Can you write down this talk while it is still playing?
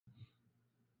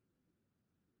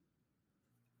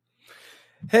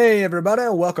Hey everybody,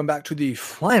 welcome back to the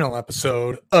final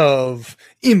episode of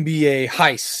NBA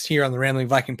HEISTS here on the Rambling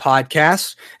Viking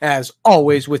podcast. As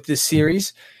always with this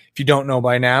series, if you don't know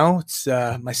by now, it's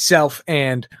myself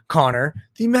and Connor,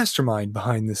 the mastermind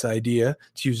behind this idea,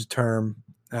 to use a term,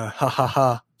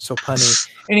 so punny.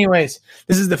 Anyways,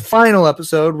 this is the final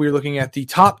episode. We're looking at the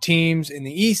top teams in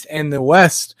the East and the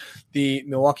West, the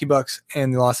Milwaukee Bucks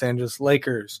and the Los Angeles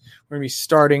Lakers. We're going to be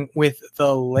starting with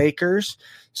the Lakers.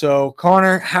 So,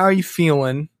 Connor, how are you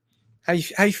feeling? How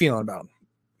you feeling about them?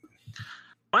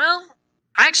 Well,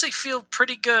 I actually feel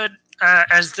pretty good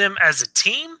as them as a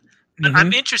team. But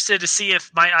I'm interested to see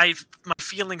if my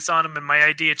feelings on them and my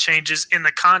idea changes in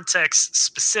the context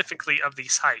specifically of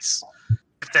these heists.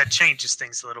 If that changes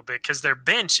things a little bit, because their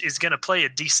bench is going to play a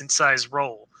decent sized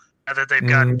role. Now that they've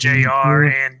got JR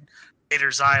and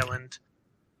Gators Island.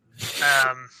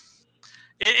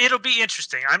 It'll be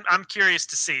interesting. I'm curious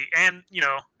to see. And, you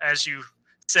know, as you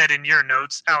said in your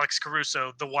notes, Alex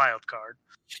Caruso, the wild card.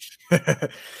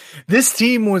 This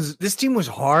team was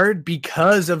hard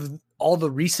because of all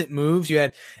the recent moves. You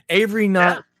had Avery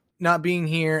not being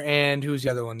here, and who's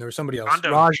the other one? There was somebody else.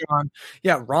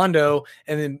 Rondo.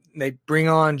 And then they bring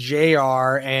on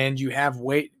JR, and you have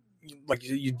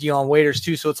you Dion Waiters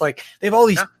too. So it's like they have all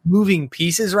these moving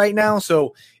pieces right now.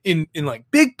 So in like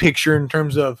big picture in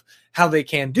terms of how they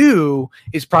can do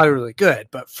is probably really good.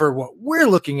 But for what we're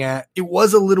looking at, it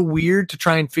was a little weird to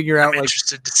try and figure out. I'm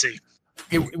interested to see.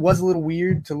 It was a little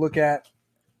weird to look at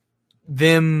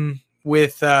them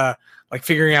with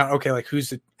figuring out, okay, like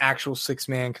who's the actual sixth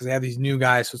man, because they have these new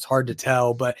guys, so it's hard to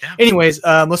tell. But anyways,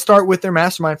 let's start with their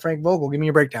mastermind, Frank Vogel. Give me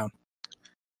a breakdown.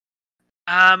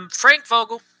 Frank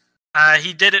Vogel,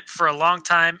 he did it for a long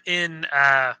time in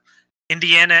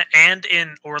Indiana and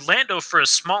in Orlando for a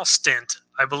small stint,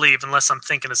 I believe, unless I'm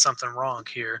thinking of something wrong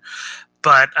here.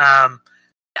 But I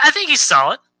think he's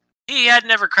solid. He had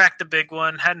never cracked the big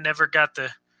one, had never got the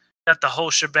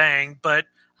whole shebang, but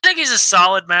I think he's a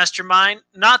solid mastermind.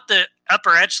 Not the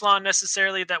upper echelon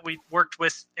necessarily that we worked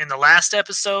with in the last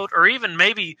episode, or even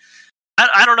maybe,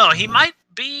 I don't know, he might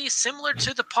be similar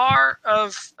to the par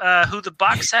of who the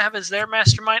Bucks have as their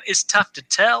mastermind. It's tough to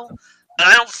tell. But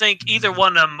I don't think either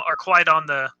one of them are quite on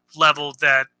the level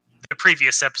that the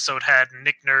previous episode had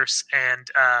Nick Nurse and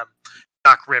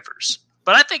Doc Rivers.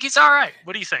 But I think he's all right.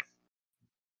 What do you think?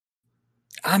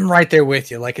 I'm right there with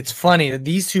you. Like, it's funny that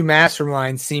these two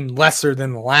masterminds seem lesser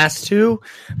than the last two,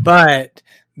 but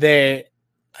they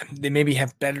maybe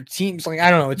have better teams. Like, I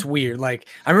don't know. It's weird. Like,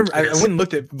 I remember I went and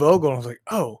looked at Vogel and I was like,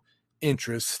 oh,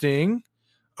 interesting.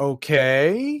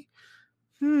 Okay.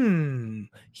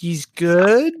 He's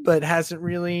good, but hasn't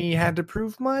really had to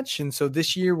prove much. And so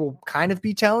this year will kind of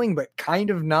be telling, but kind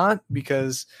of not,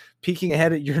 because peeking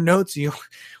ahead at your notes, we'll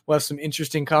have some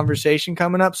interesting conversation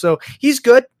coming up. So he's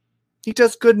good. He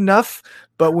does good enough,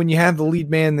 but when you have the lead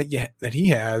man that he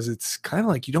has, it's kind of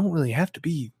like you don't really have to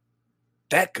be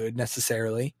that good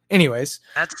necessarily. Anyways,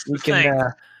 we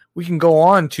can go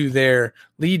on to their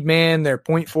lead man, their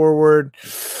point forward,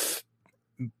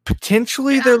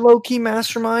 potentially their low-key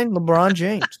mastermind, LeBron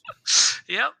James.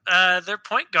 Yep, their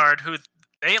point guard, who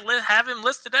they have him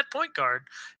listed at point guard,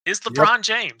 is LeBron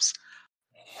James.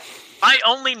 My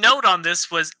only note on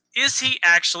this was, is he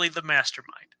actually the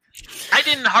mastermind? I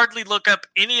didn't hardly look up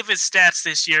any of his stats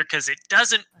this year because it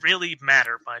doesn't really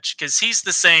matter much, because he's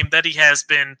the same that he has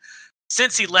been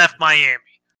since he left Miami.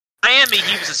 Miami,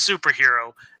 he was a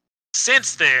superhero.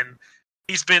 Since then,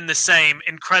 he's been the same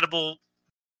incredible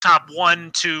top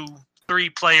 1, 2, 3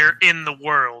 player in the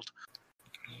world.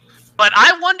 But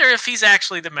I wonder if he's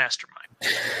actually the mastermind.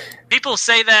 People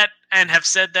say that and have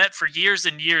said that for years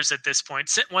and years at this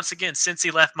point, once again, since he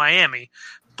left Miami.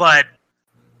 But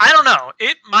I don't know.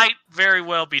 It might very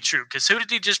well be true, because who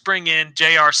did he just bring in?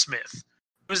 J.R. Smith.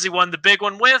 Who's he won the big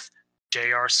one with?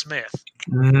 J.R. Smith.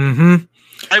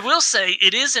 I will say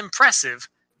it is impressive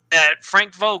that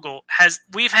Frank Vogel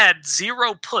we've had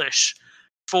zero push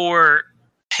for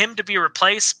him to be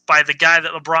replaced by the guy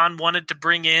that LeBron wanted to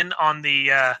bring in on the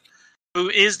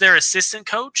who is their assistant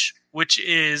coach, which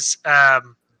is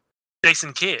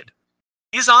Jason Kidd.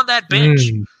 He's on that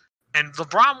bench, and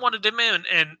LeBron wanted him in,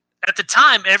 and at the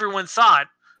time, everyone thought,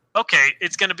 okay,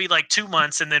 it's going to be like 2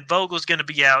 months, and then Vogel's going to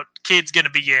be out, Kidd's going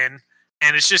to be in,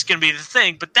 and it's just going to be the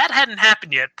thing. But that hadn't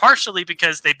happened yet, partially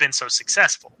because they've been so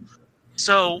successful.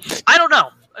 So, I don't know.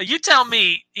 You tell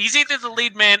me, he's either the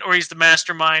lead man or he's the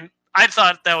mastermind. I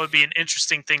thought that would be an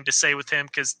interesting thing to say with him,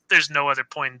 because there's no other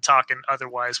point in talking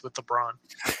otherwise with LeBron.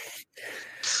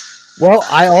 Well,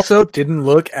 I also didn't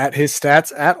look at his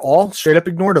stats at all. Straight up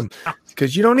ignored them,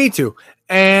 because you don't need to.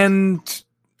 And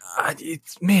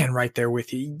It's man right there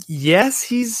with you. Yes,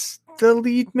 he's the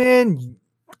lead man.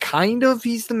 Kind of,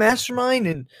 he's the mastermind,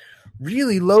 and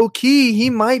really low key, he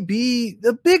might be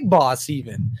the big boss.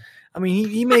 Even, I mean,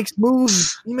 he makes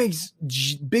moves. He makes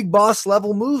big boss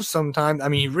level moves sometimes. I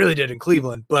mean, he really did in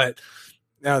Cleveland, but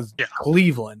that was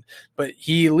Cleveland. But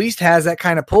he at least has that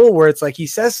kind of pull where it's like he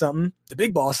says something, the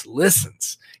big boss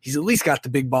listens. He's at least got the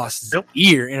big boss's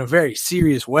ear in a very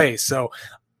serious way. So,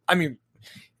 I mean,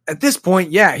 at this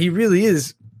point, yeah, he really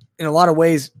is in a lot of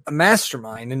ways a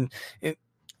mastermind,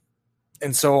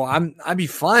 and so I'd be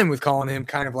fine with calling him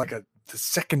kind of like the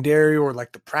secondary or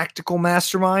like the practical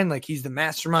mastermind. Like he's the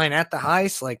mastermind at the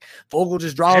heist. Like Vogel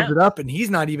just draws it up, and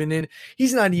he's not even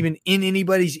in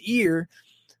anybody's ear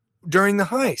during the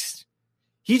heist.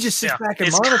 He just sits back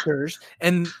and monitors,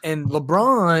 and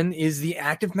LeBron is the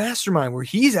active mastermind where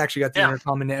he's actually got the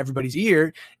intercom into everybody's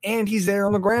ear, and he's there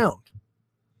on the ground.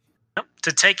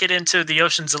 To take it into the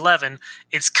Ocean's 11,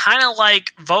 it's kind of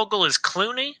like Vogel is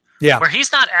Clooney, where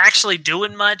he's not actually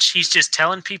doing much. He's just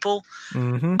telling people.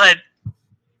 Mm-hmm. But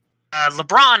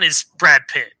LeBron is Brad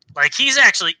Pitt. Like, he's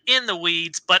actually in the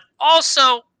weeds, but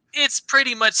also it's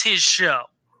pretty much his show.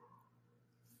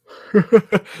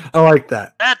 I like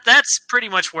that. That's pretty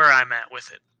much where I'm at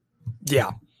with it.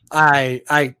 Yeah,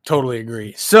 I totally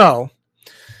agree. So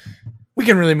we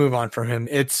can really move on from him.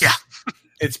 It's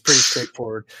pretty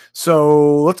straightforward.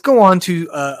 So let's go on to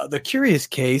the curious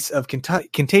case of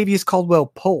Kentavious Caldwell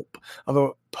Pope,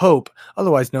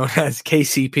 otherwise known as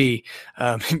KCP,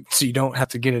 so you don't have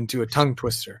to get into a tongue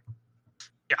twister.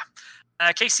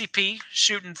 Yeah. KCP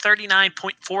shooting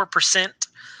 39.4%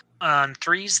 on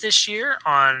threes this year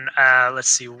on, let's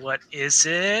see, what is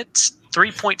it?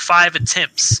 3.5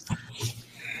 attempts.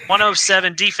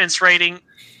 107 defense rating.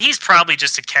 He's probably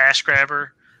just a cash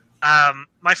grabber.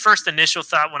 My first initial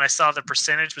thought when I saw the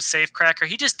percentage was safecracker.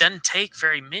 He just doesn't take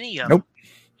very many of them.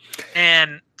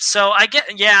 And so I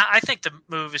think the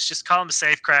move is just call him a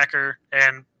safecracker,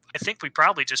 and I think we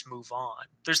probably just move on.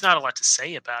 There's not a lot to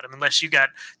say about him unless you got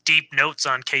deep notes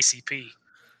on KCP.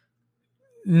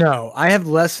 No, I have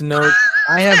less notes.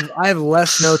 I have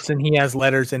less notes than he has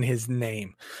letters in his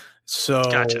name. So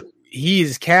gotcha. He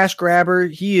is cash grabber.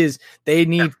 They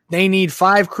need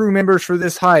 5 crew members for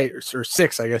this heist, or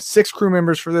 6, I guess, 6 crew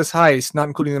members for this heist, not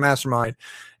including the mastermind.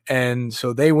 And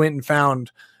so they went and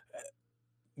found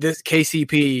this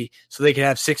KCP so they could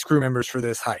have 6 crew members for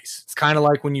this heist. It's kind of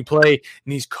like when you play in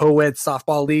these co-ed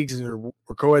softball leagues or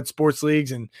co-ed sports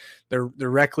leagues and they're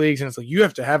rec leagues, and it's like you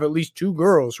have to have at least 2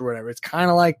 girls or whatever. It's kind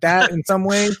of like that in some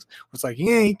ways. It's like,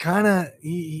 he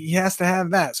has to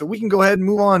have that. So we can go ahead and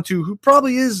move on to who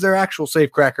probably is their actual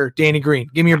safecracker, Danny Green.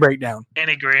 Give me a breakdown.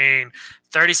 Danny Green,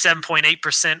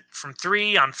 37.8% from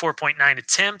 3 on 4.9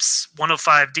 attempts,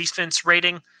 105 defense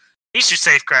rating. He's your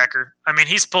safecracker. I mean,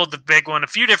 he's pulled the big one a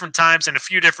few different times in a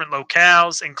few different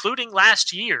locales, including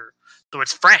last year. So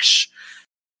it's fresh.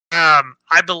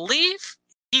 I believe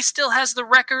he still has the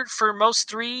record for most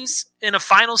threes in a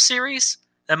final series.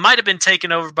 That might have been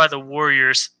taken over by the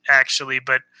Warriors, actually,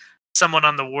 but someone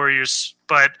on the Warriors.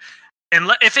 But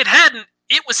if it hadn't,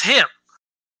 it was him.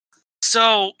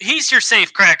 So he's your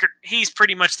safecracker. He's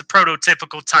pretty much the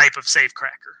prototypical type of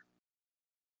safecracker.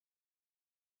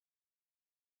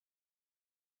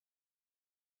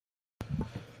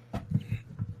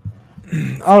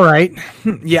 All right.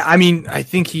 Yeah, I mean, I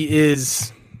think he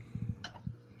is.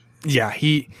 Yeah,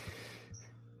 he's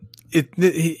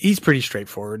pretty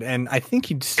straightforward, and I think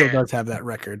he still does have that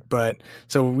record. But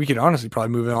so we could honestly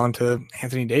probably move on to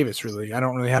Anthony Davis. Really, I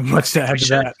don't really have much to add to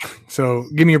that. So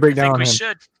give me a breakdown on him.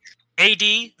 Should. AD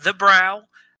the Brow.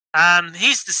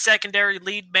 He's the secondary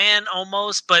lead man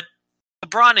almost, but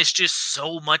LeBron is just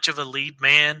so much of a lead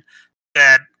man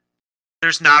that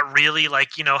there's not really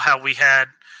how we had.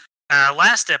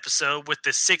 Last episode with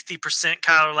the 60%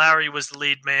 Kyle Lowry was the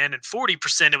lead man and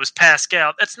 40% it was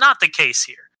Pascal. That's not the case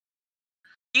here.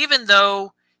 Even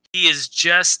though he is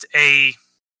just a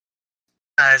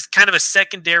kind of a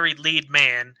secondary lead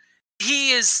man,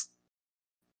 he is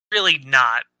really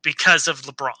not because of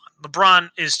LeBron. LeBron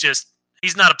is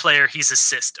he's not a player, he's a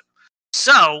system.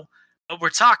 So, what we're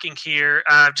talking here,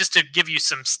 just to give you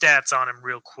some stats on him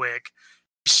real quick,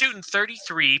 he's shooting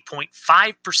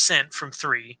 33.5% from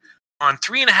 3 on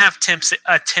 3.5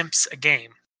 attempts a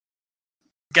game.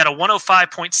 Got a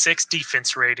 105.6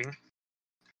 defense rating,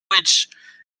 which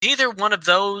neither one of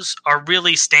those are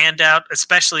really standout,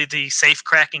 especially the safe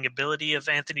cracking ability of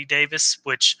Anthony Davis,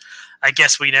 which I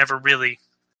guess we never really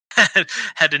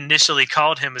had initially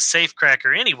called him a safe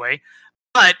cracker anyway.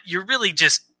 But you really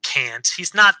just can't.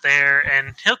 He's not there,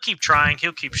 and he'll keep trying.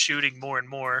 He'll keep shooting more and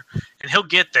more, and he'll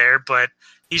get there, but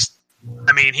he's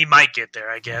I mean, he might get there,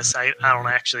 I guess. I don't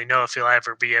actually know if he'll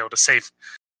ever be able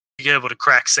to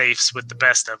crack safes with the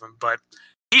best of them, but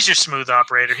he's your smooth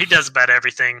operator. He does about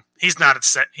everything. He's not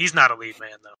a lead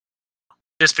man though,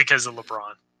 just because of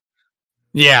LeBron.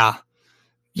 Yeah,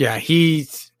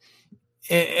 he's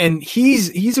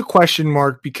a question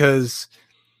mark because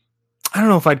I don't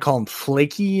know if I'd call him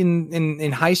flaky in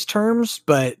heist terms,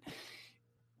 but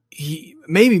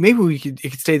maybe it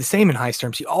could stay the same in heist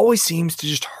terms. He always seems to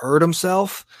just hurt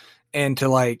himself and to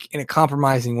like in a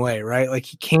compromising way, right? Like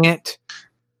he can't.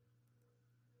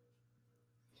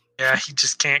 Yeah, he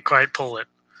just can't quite pull it.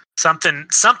 Something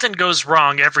goes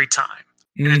wrong every time.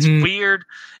 And it's weird.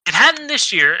 It hadn't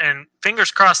this year, and fingers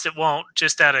crossed it won't,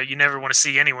 just out of you never want to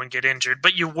see anyone get injured,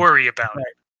 but you worry about it.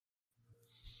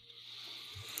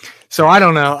 So I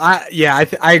don't know. I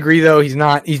agree though. He's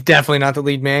definitely not the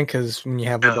lead man because when you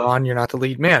have LeBron, you're not the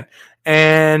lead man.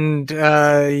 And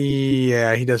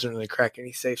he doesn't really crack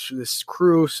any safes for this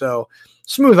crew. So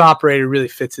smooth operator really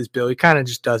fits his bill. He kind of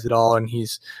just does it all, and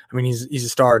he's a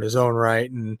star in his own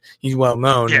right, and he's well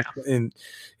known in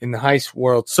the heist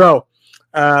world. So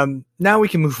now we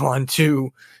can move on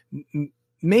to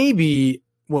maybe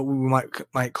what we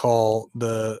might call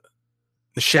the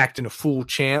Shaqtin' a Fool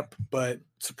champ, but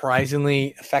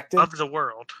surprisingly effective of the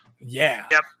world. Yeah.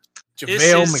 Yep.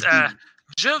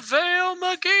 JaVale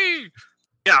McGee.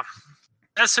 Yeah.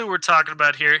 That's who we're talking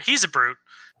about here. He's a brute.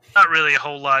 Not really a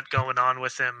whole lot going on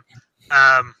with him.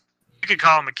 You could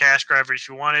call him a cash grabber if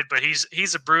you wanted, but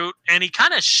he's a brute, and he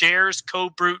kind of shares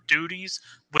co-brute duties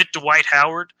with Dwight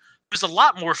Howard. There's a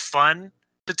lot more fun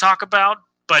to talk about,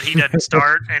 but he doesn't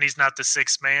start, and he's not the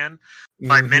sixth man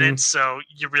 5 minutes, so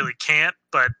you really can't.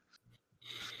 But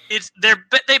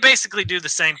they basically do the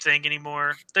same thing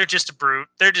anymore. They're just a brute.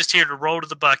 They're just here to roll to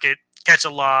the bucket, catch a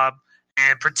lob,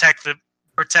 and protect the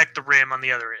rim on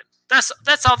the other end.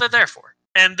 That's all they're there for,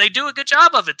 and they do a good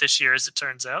job of it this year, as it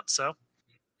turns out. So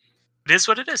it is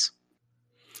what it is.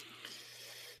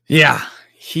 Yeah,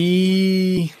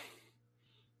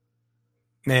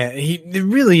 it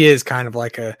really is kind of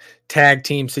like a tag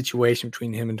team situation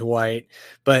between him and Dwight.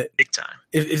 But big time.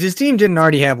 If his team didn't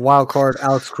already have wild card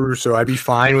Alex Caruso, I'd be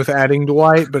fine with adding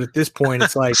Dwight. But at this point,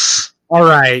 it's like, all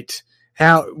right,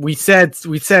 how we said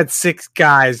 6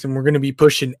 guys, and we're going to be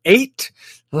pushing 8.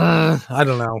 I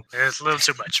don't know. It's a little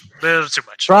too much.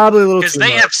 Probably a little too much. Because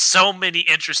they have so many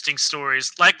interesting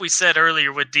stories, like we said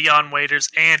earlier with Dion Waiters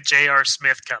and J.R.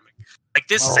 Smith coming. Like,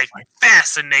 this is a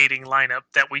fascinating lineup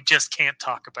that we just can't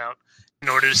talk about in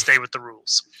order to stay with the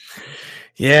rules.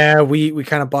 Yeah, we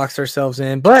kind of boxed ourselves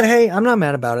in. But, hey, I'm not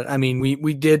mad about it. I mean, we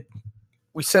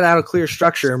set out a clear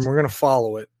structure, and we're going to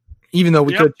follow it, even though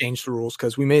we could change the rules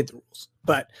because we made the rules.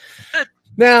 But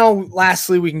now,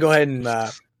 lastly, we can go ahead and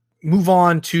move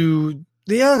on to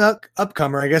the young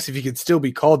upcomer, I guess, if he could still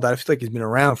be called that. I feel like he's been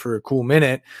around for a cool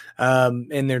minute,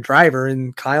 and their driver,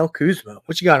 and Kyle Kuzma.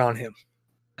 What you got on him?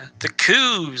 The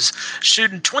Kuz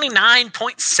shooting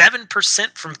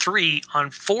 29.7% from 3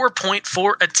 on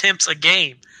 4.4 attempts a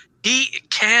game. He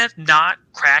cannot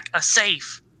crack a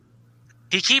safe.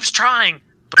 He keeps trying,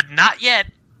 but not yet.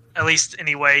 At least,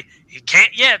 anyway, he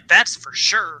can't yet. That's for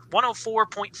sure.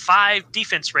 104.5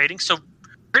 defense rating, so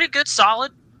pretty good,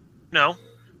 solid. No,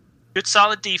 good,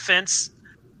 solid defense.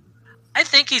 I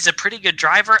think he's a pretty good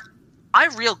driver. My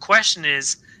real question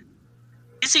is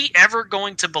he ever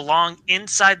going to belong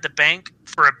inside the bank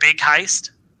for a big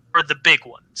heist or the big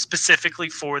one, specifically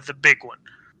for the big one?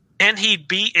 Can he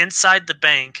be inside the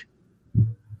bank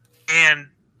and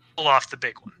pull off the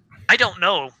big one? I don't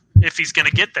know if he's going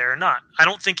to get there or not. I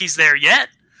don't think he's there yet,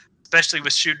 especially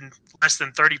with shooting less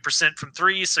than 30% from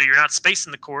 3, so you're not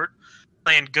spacing the court.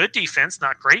 Playing good defense,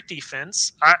 not great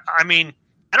defense. I mean,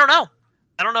 I don't know.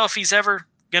 I don't know if he's ever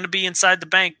going to be inside the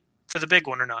bank for the big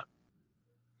one or not.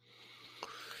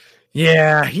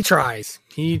 Yeah, he tries.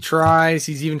 He's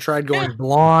even tried going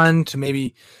blonde to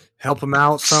maybe help him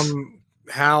out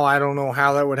somehow. I don't know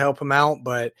how that would help him out,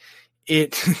 but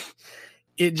it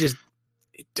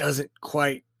doesn't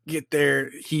quite get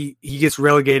there. He gets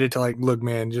relegated to like, look,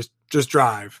 man, just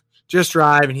drive. Just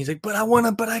drive. And he's like, but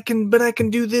I can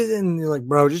do this. And you're like,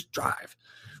 bro, just drive.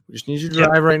 We just need you to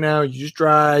drive right now. You just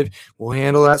drive. We'll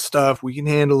handle that stuff. We can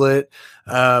handle it.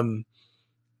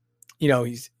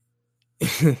 He's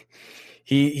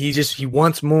he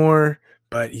wants more,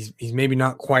 but he's maybe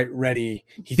not quite ready.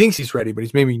 He thinks he's ready, but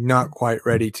he's maybe not quite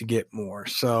ready to get more.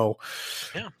 So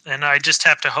yeah, and I just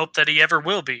have to hope that he ever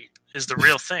will be is the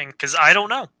real thing, because I don't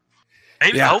know.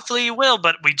 Maybe hopefully he will,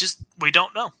 but we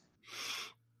don't know.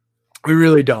 We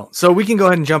really don't. So we can go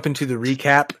ahead and jump into the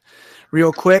recap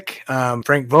real quick.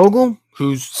 Frank Vogel,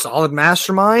 who's solid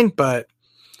mastermind, but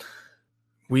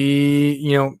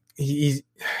he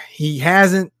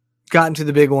hasn't gotten to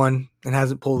the big one and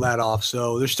hasn't pulled that off.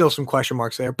 So there's still some question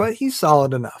marks there, but he's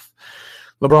solid enough.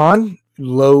 LeBron,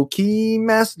 low-key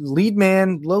lead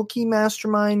man, low-key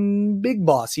mastermind, big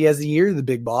boss. He has the year of the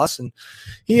big boss, and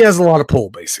he has a lot of pull,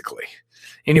 basically.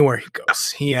 Anywhere he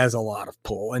goes, he has a lot of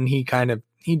pull, and he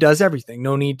does everything.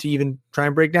 No need to even try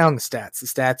and break down the stats. The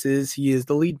stats is he is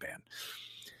the lead man.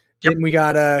 Yep. Then we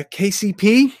got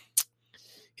KCP.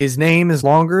 His name is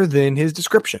longer than his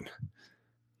description.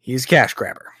 He's a cash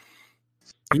grabber.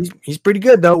 He's pretty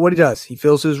good, though, what he does. He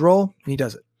fills his role, and he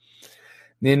does it.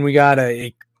 Then we got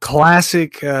a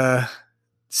classic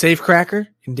safe cracker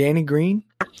in Danny Green.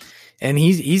 And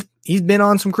he's been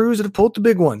on some crews that have pulled the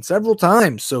big one several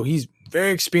times. So he's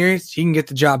very experienced. He can get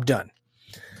the job done.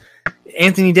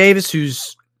 Anthony Davis,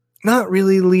 who's not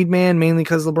really the lead man, mainly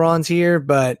because LeBron's here.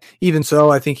 But even so,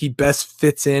 I think he best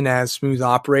fits in as smooth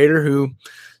operator who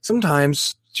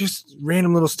sometimes just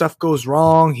random little stuff goes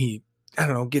wrong. He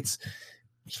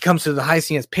comes to the heist,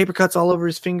 he has paper cuts all over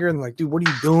his finger, and like, dude, what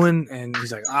are you doing? And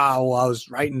he's like, I was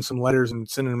writing some letters and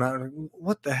sending them out. Like,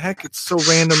 what the heck? It's so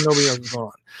random. Nobody knows what's going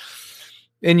on.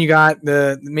 Then you got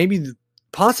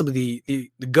possibly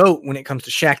the GOAT when it comes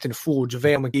to Shaqtin' a Fool,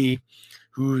 JaVale McGee,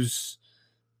 who's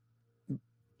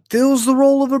fills the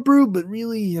role of a brute, but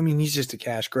really, I mean, he's just a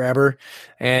cash grabber.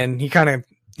 And him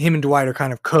and Dwight are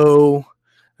kind of brute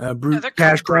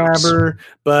cash grabber,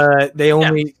 but they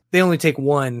only take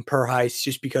one per heist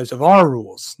just because of our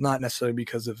rules, not necessarily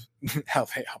because of how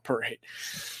they operate.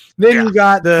 Then you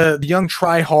got the young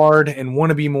try hard and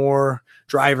want to be more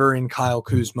driver in Kyle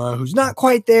Kuzma, who's not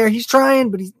quite there. He's trying,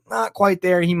 but he's not quite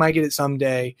there. He might get it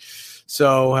someday.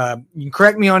 So you can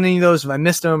correct me on any of those if I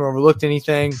missed them or overlooked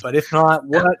anything. But if not,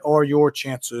 what are your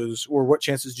chances, or what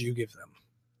chances do you give them?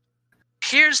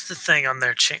 Here's the thing on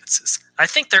their chances. I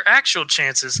think their actual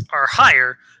chances are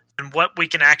higher than what we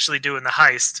can actually do in the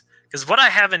heist. Because what I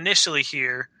have initially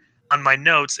here on my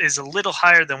notes is a little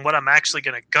higher than what I'm actually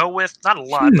going to go with. Not a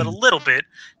lot, but a little bit.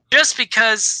 Just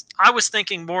because I was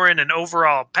thinking more in an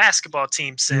overall basketball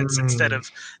team sense instead of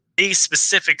these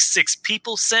specific 6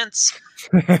 people sense.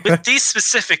 With these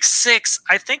specific 6,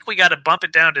 I think we got to bump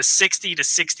it down to 60 to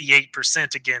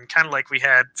 68% again, kind of like we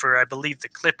had for, I believe, the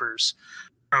Clippers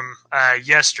from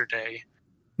yesterday.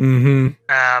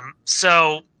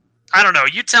 So I don't know.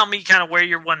 You tell me kind of where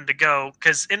you're wanting to go,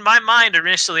 because in my mind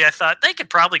initially I thought they could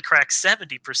probably crack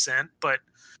 70%, but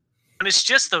when it's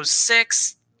just those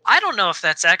 6, I don't know if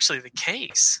that's actually the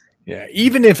case. Yeah,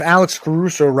 even if Alex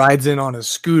Caruso rides in on a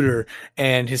scooter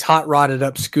and his hot rodded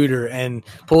up scooter and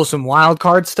pulls some wild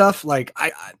card stuff, like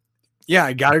I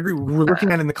gotta agree. We're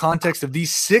looking at it in the context of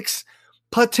these 6,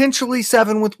 potentially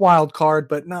 7 with wild card,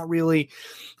 but not really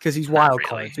because he's wild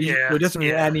card. So it doesn't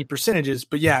really add any percentages.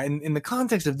 But yeah, in the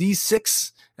context of these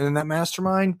 6 and in that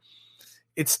mastermind,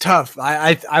 it's tough.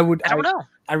 I don't know.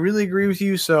 I really agree with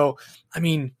you. So I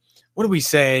mean, what did we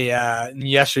say in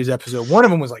yesterday's episode? One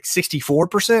of them was like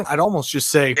 64%. I'd almost just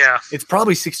say it's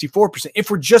probably 64%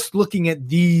 if we're just looking at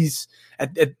these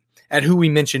at who we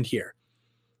mentioned here,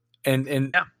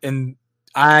 and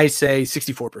I say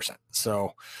 64%.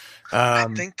 So I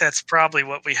think that's probably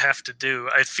what we have to do.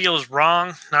 It feels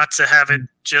wrong not to have it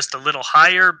just a little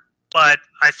higher, but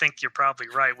I think you're probably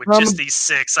right. With just these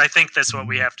 6, I think that's what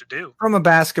we have to do. From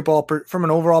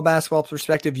an overall basketball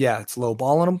perspective, it's low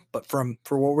balling them. But for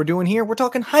what we're doing here, we're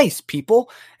talking heist,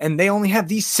 people, and they only have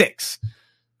these 6.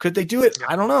 Could they do it?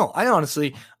 I don't know. I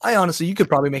honestly, you could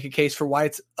probably make a case for why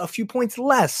it's a few points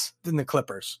less than the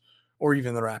Clippers or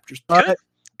even the Raptors. But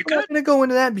I'm not going to go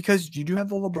into that because you do have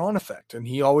the LeBron effect, and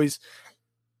he always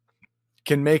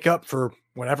can make up for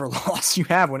whatever loss you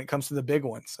have when it comes to the big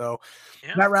one. So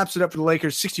that wraps it up for the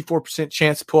Lakers. 64%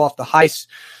 chance to pull off the heist.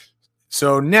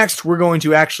 So next we're going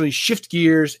to actually shift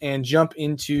gears and jump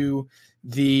into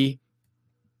the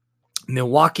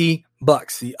Milwaukee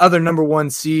Bucks, the other number 1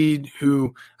 seed,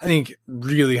 who I think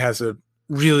really has a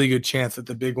really good chance at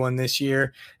the big one this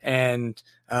year. And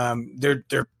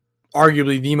they're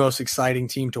arguably the most exciting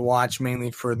team to watch, mainly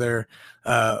for their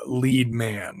lead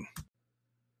man.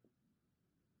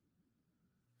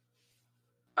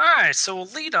 All right, so we'll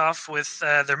lead off with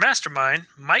their mastermind,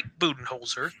 Mike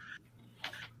Budenholzer.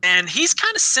 And he's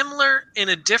kind of similar in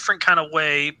a different kind of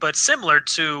way, but similar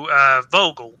to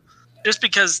Vogel, just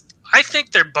because I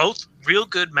think they're both real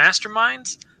good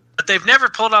masterminds, but they've never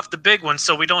pulled off the big one,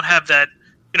 so we don't have that,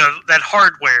 that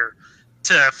hardware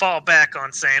to fall back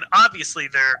on saying, obviously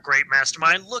they're a great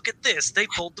mastermind. Look at this. They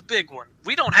pulled the big one.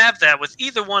 We don't have that with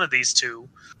either one of these two.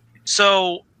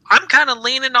 So I'm kind of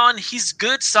leaning on he's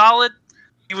good, solid.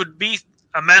 He would be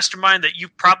a mastermind that you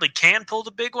probably can pull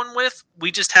the big one with.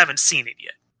 We just haven't seen it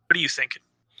yet. What are you thinking?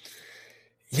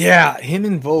 Yeah, him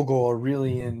and Vogel are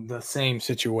really in the same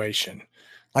situation.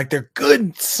 Like, they're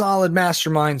good, solid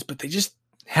masterminds, but they just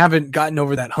haven't gotten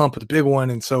over that hump with the big one.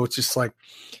 And so it's just like,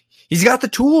 he's got the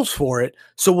tools for it.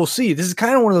 So we'll see. This is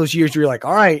kind of one of those years where you're like,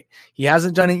 all right, he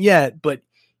hasn't done it yet, but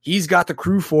he's got the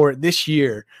crew for it this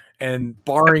year. And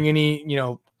barring any,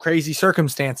 crazy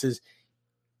circumstances,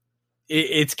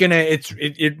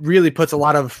 it really puts a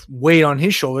lot of weight on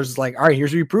his shoulders. It's like, all right,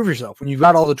 here's where you prove yourself. When you've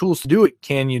got all the tools to do it,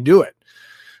 can you do it?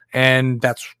 And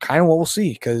that's kind of what we'll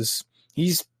see, because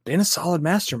he's been a solid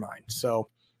mastermind. So,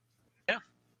 yeah.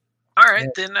 All right,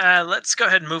 then let's go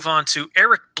ahead and move on to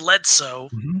Eric Bledsoe,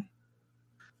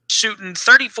 shooting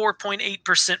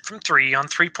 34.8% from 3 on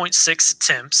 3.6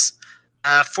 attempts,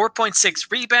 4.6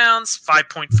 rebounds,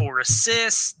 5.4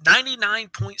 assists,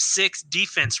 99.6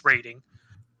 defense rating,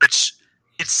 which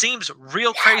it seems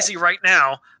real crazy right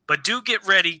now, but do get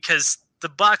ready because the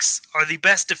Bucks are the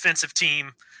best defensive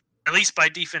team, at least by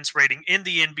defense rating, in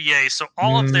the NBA. So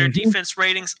all of their defense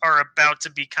ratings are about to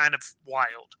be kind of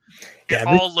wild. It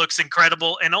all looks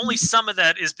incredible, and only some of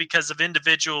that is because of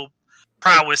individual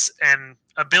prowess and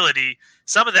ability.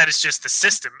 Some of that is just the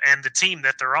system and the team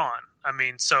that they're on. I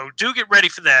mean, so do get ready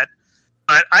for that.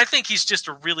 But I think he's just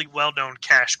a really well-known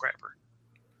cash grabber.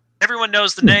 Everyone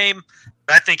knows the name,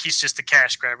 but I think he's just a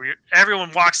cash grabber.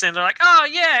 Everyone walks in, they're like, oh,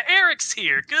 yeah, Eric's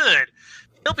here. Good.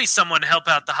 He'll be someone to help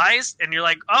out the heist. And you're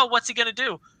like, oh, what's he going to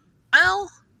do?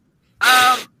 Well,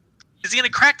 is he going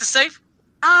to crack the safe?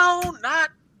 Oh, not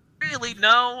really.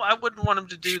 No, I wouldn't want him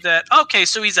to do that. Okay,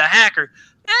 so he's a hacker.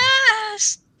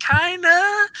 Yes, kind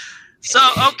of. So,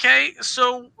 okay,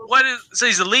 so so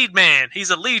he's a lead man. He's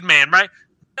a lead man, right?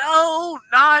 No,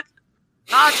 not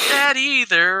that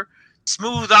either.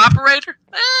 Smooth operator?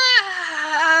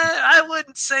 I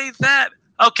wouldn't say that.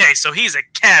 Okay, so he's a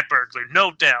cat burglar,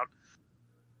 no doubt.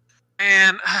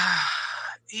 And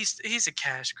he's a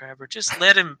cash grabber. Just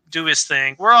let him do his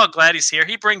thing. We're all glad he's here.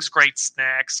 He brings great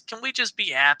snacks. Can we just be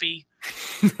happy?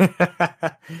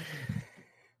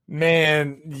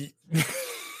 Man.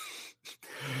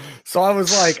 So I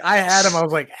was like, I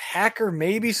was like, hacker,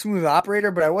 maybe smooth operator,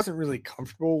 but I wasn't really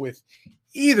comfortable with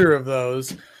either of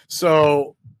those.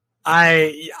 So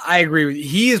I agree with you.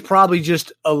 He is probably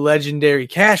just a legendary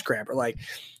cash grabber. Like,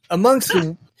 amongst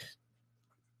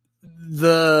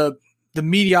the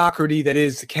mediocrity that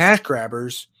is the cash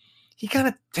grabbers, he kind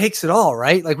of takes it all,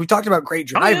 right? Like, we talked about great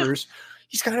drivers. Oh, yeah.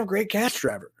 He's kind of a great cash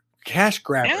grabber.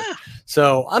 Yeah.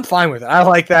 So I'm fine with it. I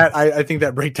like that. I think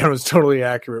that breakdown was totally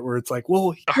accurate, where it's like,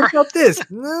 well, look up this.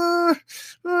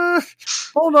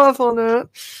 Hold off on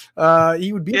that.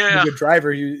 He would be a good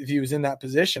driver if he was in that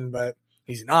position, but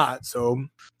he's not. So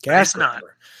cash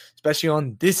grabber, especially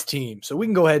on this team. So we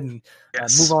can go ahead and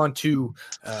move on to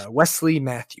Wesley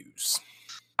Matthews.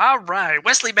 All right,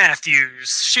 Wesley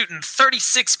Matthews shooting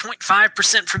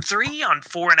 36.5% from 3 on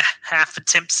 4.5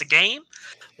 attempts a game.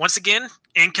 Once again,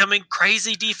 incoming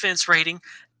crazy defense rating,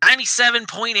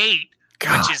 97.8,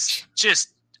 which is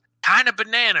just kind of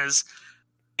bananas.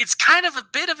 It's kind of a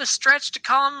bit of a stretch to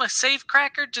call him a safe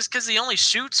cracker just because he only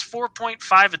shoots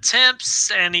 4.5 attempts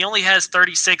and he only has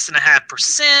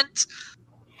 36.5%.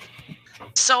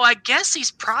 So I guess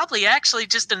he's probably actually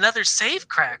just another safe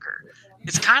cracker.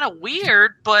 It's kind of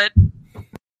weird, but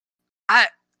I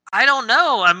don't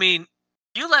know. I mean,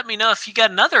 you let me know if you got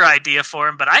another idea for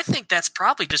him, but I think that's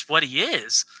probably just what he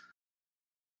is.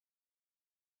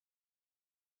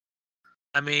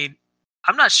 I mean,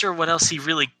 I'm not sure what else he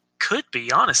really could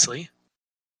be, honestly.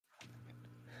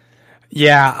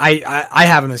 Yeah, I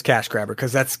have him as cash grabber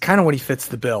because that's kind of what he fits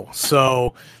the bill.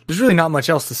 So there's really not much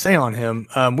else to say on him.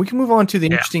 We can move on to the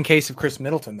interesting case of Chris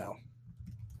Middleton, though.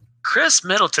 Chris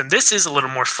Middleton, this is a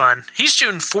little more fun. He's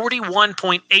shooting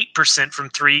 41.8% from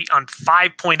 3 on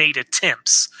 5.8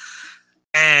 attempts.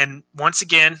 And once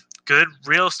again,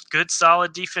 real good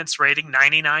solid defense rating,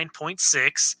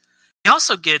 99.6. He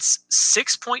also gets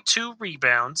 6.2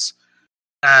 rebounds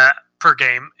per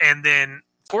game and then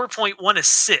 4.1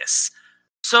 assists.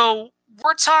 So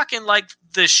we're talking like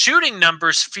the shooting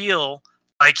numbers feel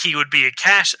like he would be a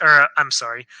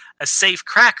safe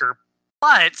cracker.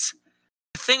 But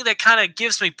the thing that kind of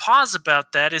gives me pause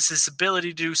about that is his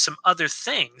ability to do some other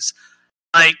things.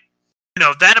 Like,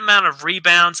 that amount of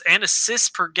rebounds and assists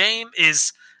per game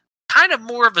is kind of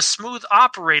more of a smooth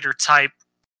operator type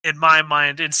in my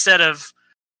mind instead of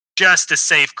just a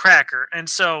safe cracker. And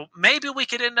so maybe we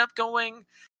could end up going,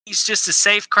 he's just a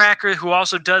safe cracker who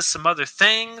also does some other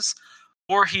things,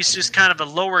 or he's just kind of a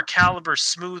lower caliber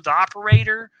smooth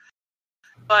operator.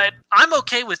 But I'm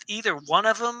okay with either one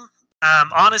of them.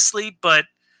 Honestly, but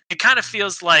it kind of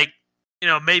feels like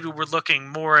maybe we're looking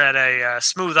more at a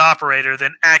smooth operator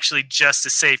than actually just a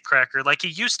safecracker like he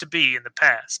used to be in the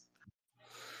past.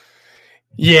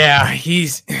 Yeah,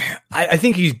 I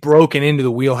think he's broken into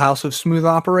the wheelhouse of smooth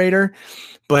operator,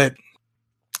 but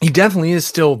he definitely is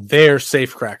still their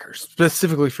safecracker,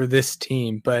 specifically for this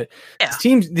team. But Yeah.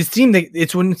 this team,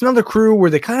 it's another crew where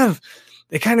they have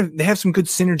some good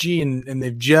synergy and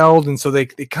they've gelled, and so they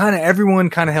kind of everyone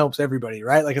kind of helps everybody,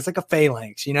 right? Like it's like a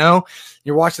phalanx, You're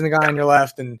watching the guy on your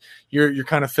left, and you're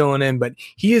kind of filling in. But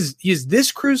he is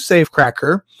this crew's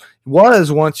safecracker.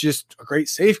 Was once just a great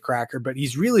safecracker, but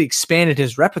he's really expanded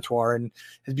his repertoire and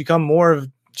has become more of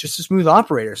just a smooth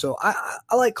operator. So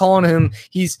I like calling him.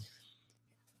 He's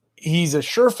a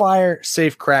surefire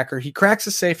safe cracker. He cracks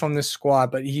a safe on this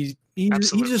squad, but he's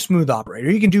a smooth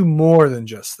operator. He can do more than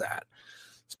just that.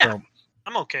 So yeah,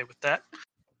 I'm okay with that.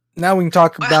 Now we can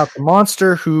talk about the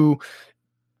monster who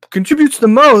contributes the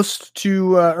most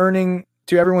to earning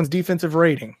to everyone's defensive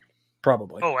rating.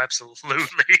 Probably. Oh, absolutely.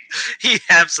 He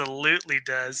absolutely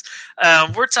does.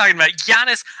 We're talking about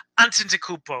Giannis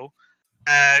Antetokounmpo,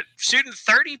 shooting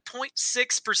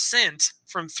 30.6%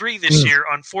 from three this year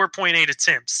on 4.8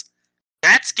 attempts.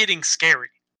 That's getting scary.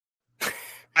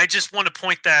 I just want to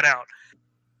point that out.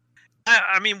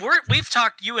 I mean, we've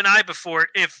talked, you and I, before.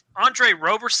 If Andre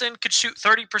Roberson could shoot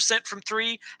 30% from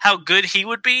three, how good he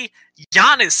would be.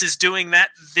 Giannis is doing that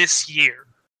this year.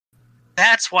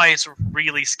 That's why it's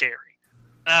really scary.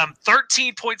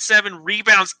 13.7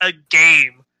 rebounds a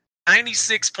game,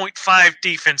 96.5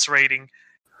 defense rating.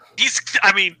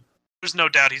 There's no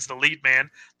doubt he's the lead man.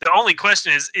 The only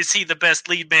question is he the best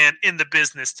lead man in the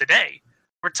business today?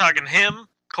 We're talking him,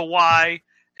 Kawhi,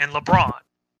 and LeBron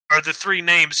are the three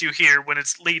names you hear when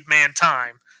it's lead man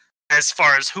time as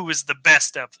far as who is the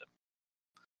best of them.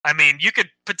 I mean, you could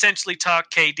potentially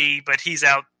talk KD, but he's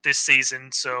out this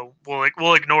season, so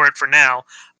we'll ignore it for now.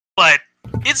 But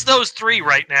it's those three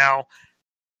right now,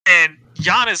 and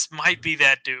Giannis might be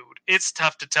that dude. It's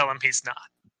tough to tell him he's not.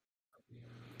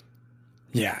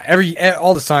 Yeah,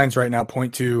 all the signs right now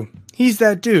point to he's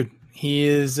that dude. He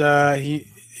is he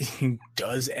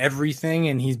does everything,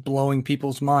 and he's blowing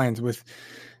people's minds with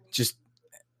just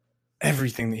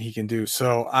everything that he can do.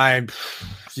 So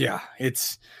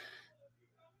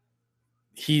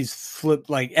he's flipped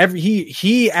like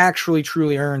he actually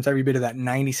truly earns every bit of that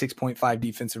 96.5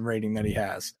 defensive rating that he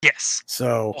has. Yes.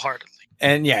 So wholeheartedly.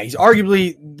 And yeah, he's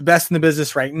arguably the best in the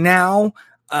business right now.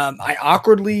 I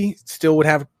awkwardly still would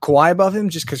have Kawhi above him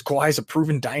just because Kawhi is a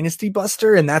proven dynasty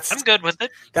buster, and I'm good with it.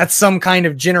 That's some kind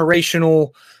of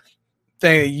generational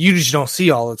thing that you just don't see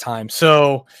all the time.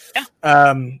 So, yeah.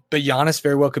 But Giannis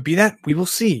very well could be that. We will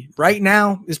see. Right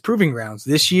now is proving grounds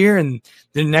this year and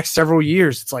the next several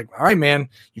years. It's like, all right, man,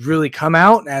 you've really come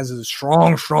out as a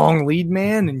strong lead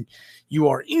man, and you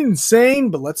are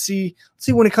insane. But let's see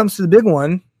when it comes to the big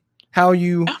one, how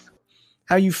you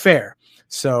fare.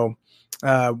 So.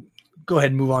 Go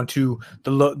ahead and move on to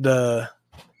the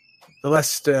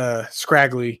less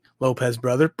scraggly Lopez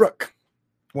brother, Brooke,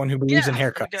 one who believes in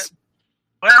haircuts.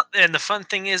 Well, and the fun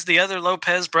thing is the other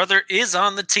Lopez brother is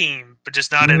on the team, but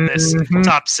just not in this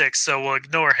top six, so we'll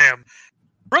ignore him.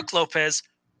 Brooke Lopez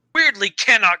weirdly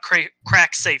cannot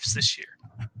crack safes this year.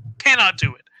 Cannot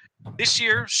do it. This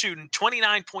year, shooting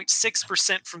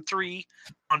 29.6% from three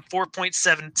on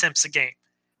 4.7 attempts a game.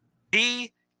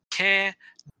 He cannot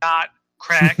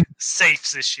crack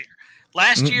safes this year.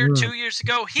 Last year, 2 years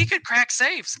ago, he could crack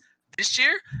safes. This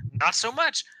year, not so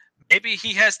much. Maybe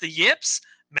he has the yips.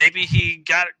 Maybe he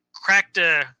got cracked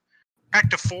a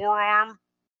forearm,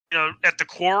 at the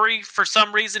quarry for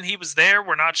some reason. He was there.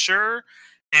 We're not sure.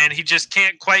 And he just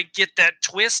can't quite get that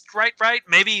twist right.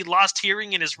 Maybe he lost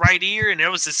hearing in his right ear, and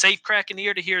there was a safe crack in the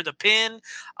ear to hear the pin.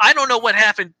 I don't know what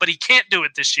happened, but he can't do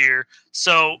it this year.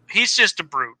 So he's just a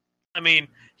brute. I mean,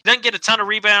 he doesn't get a ton of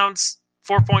rebounds,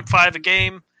 4.5 a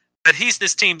game, but he's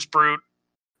this team's brute.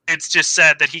 It's just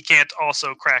sad that he can't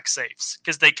also crack safes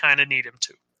because they kind of need him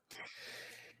to.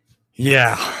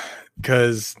 Yeah,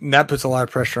 because that puts a lot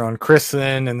of pressure on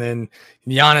Kristen, and then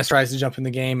Giannis tries to jump in the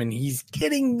game, and he's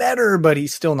getting better, but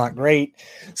he's still not great.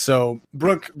 So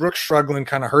Brooke struggling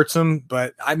kind of hurts him,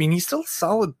 but I mean, he's still a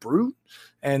solid brute.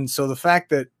 And so the fact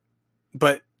that,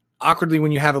 but awkwardly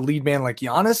when you have a lead man like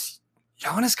Giannis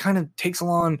kind of takes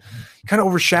along, kind of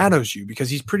overshadows you because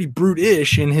he's pretty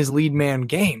brute-ish in his lead man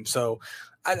game. So,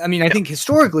 I mean, I think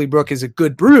historically Brooke is a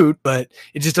good brute, but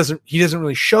he doesn't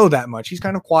really show that much. He's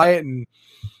kind of quiet and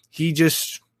he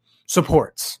just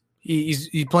supports. He's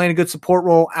playing a good support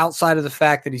role outside of the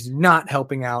fact that he's not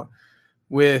helping out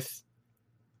with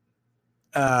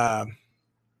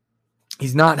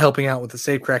He's not helping out with the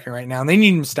safe cracking right now, and they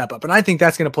need him to step up. And I think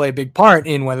that's going to play a big part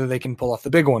in whether they can pull off the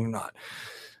big one or not,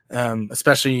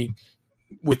 especially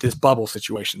with this bubble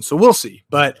situation. So we'll see.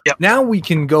 But now we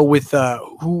can go with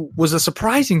who was a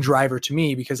surprising driver to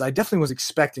me, because I definitely was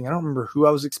expecting. I don't remember who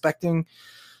I was expecting,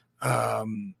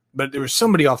 but there was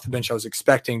somebody off the bench I was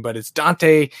expecting. But it's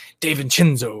Dante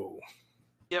DiVincenzo.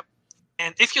 Yep.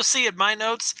 And if you'll see in my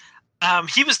notes,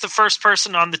 he was the first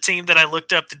person on the team that I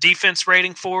looked up the defense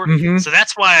rating for. Mm-hmm. So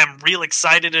that's why I'm real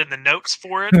excited in the notes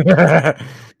for it.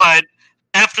 But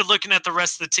after looking at the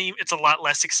rest of the team, it's a lot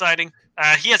less exciting.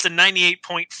 He has a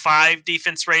 98.5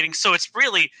 defense rating. So it's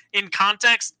really, in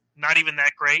context, not even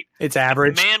that great. It's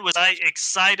average. Man, was I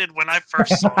excited when I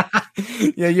first saw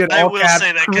it. Yeah, you had all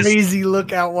that crazy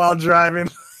lookout while driving.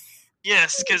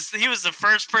 Yes, because he was the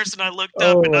first person I looked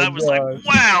up, and I was like,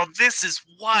 wow, this is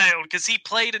wild, because he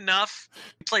played enough.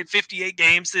 He played 58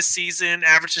 games this season,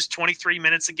 averages 23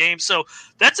 minutes a game. So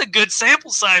that's a good sample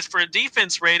size for a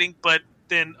defense rating, but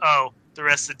then, the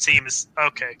rest of the team is,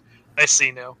 okay, I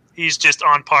see now. He's just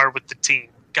on par with the team.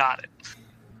 Got it.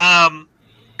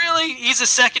 Really, he's a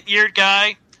second-year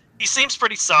guy. He seems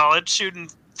pretty solid, shooting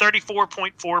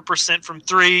 34.4% from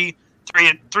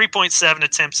 3.7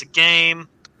 attempts a game.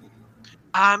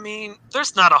 I mean,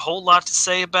 there's not a whole lot to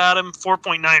say about him.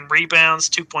 4.9 rebounds,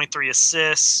 2.3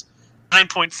 assists,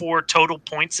 9.4 total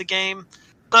points a game.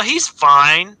 So he's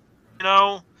fine.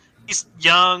 He's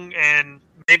young, and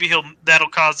maybe that'll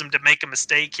cause him to make a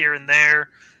mistake here and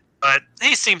there. But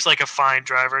he seems like a fine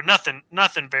driver. Nothing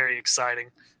very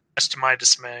exciting, much to my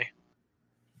dismay.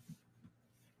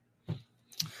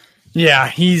 Yeah,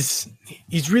 he's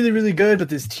really, really good, but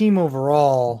this team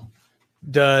overall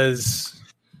does.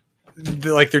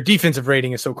 Their defensive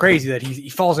rating is so crazy that he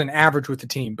falls in average with the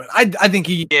team. But I think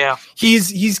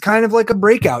he's kind of like a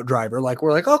breakout driver. Like,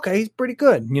 we're like, okay, he's pretty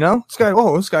good.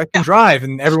 This guy can drive,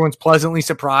 and everyone's pleasantly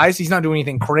surprised. He's not doing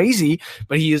anything crazy,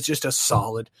 but he is just a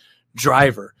solid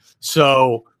driver.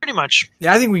 So pretty much.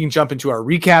 Yeah, I think we can jump into our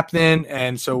recap then.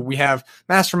 And so we have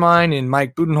Mastermind and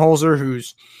Mike Budenholzer,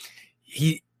 who's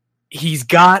he's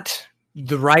got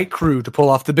the right crew to pull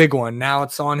off the big one. Now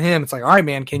it's on him. It's like, all right,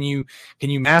 man, can you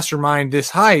mastermind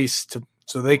this heist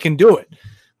so they can do it?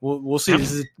 We'll see.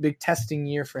 This is a big testing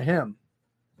year for him.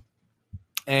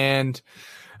 And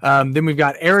then we've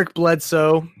got Eric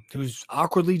Bledsoe, who's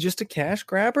awkwardly just a cash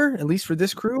grabber, at least for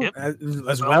this crew,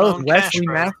 as well as Wesley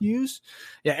Matthews.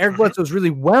 Yeah, Eric Bledsoe is really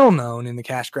well known in the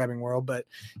cash grabbing world, but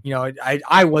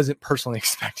I wasn't personally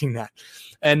expecting that.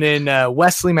 And then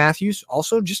Wesley Matthews,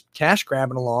 also just cash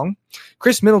grabbing along.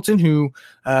 Chris Middleton, who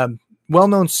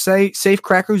well-known safe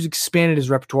cracker, who's expanded his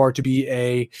repertoire to be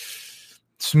a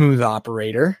smooth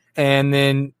operator. And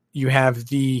then you have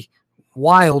the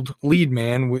wild lead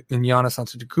man in Giannis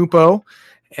Antetokounmpo,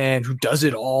 and who does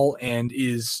it all and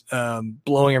is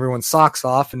blowing everyone's socks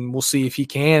off. And we'll see if he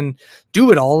can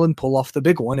do it all and pull off the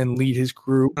big one and lead his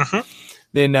group.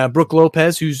 Then Brooke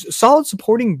Lopez, who's a solid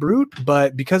supporting brute,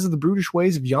 but because of the brutish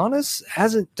ways of Giannis,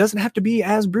 doesn't have to be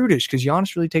as brutish, because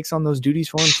Giannis really takes on those duties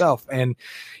for himself. And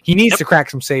he needs to crack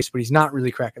some safes, but he's not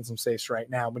really cracking some safes right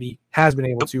now, but he has been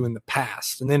able to in the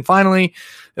past. And then finally,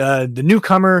 the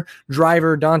newcomer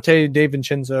driver, Dante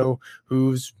DiVincenzo,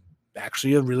 who's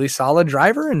actually a really solid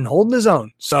driver and holding his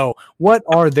own. So what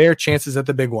are their chances at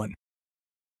the big one?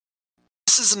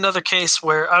 This is another case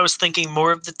where I was thinking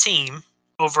more of the team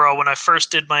overall when I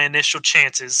first did my initial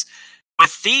chances.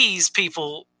 With these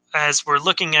people, as we're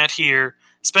looking at here,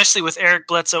 especially with Eric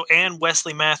Bledsoe and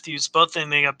Wesley Matthews, both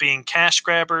ending up being cash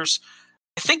grabbers,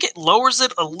 I think it lowers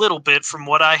it a little bit from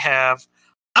what I have.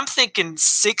 I'm thinking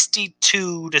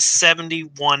 62 to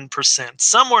 71%,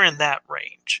 somewhere in that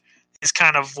range is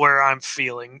kind of where I'm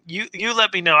feeling. You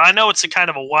let me know. I know it's a kind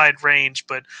of a wide range,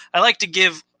 but I like to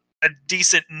give a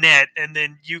decent net, and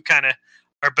then you kind of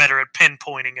are better at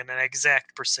pinpointing an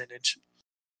exact percentage.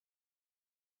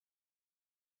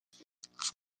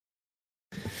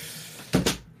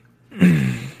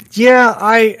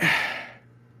 Yeah,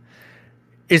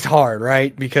 it's hard,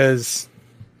 right? Because,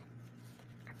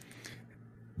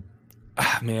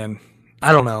 man,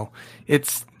 I don't know.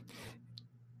 It's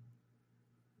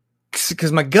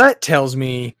because my gut tells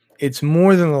me it's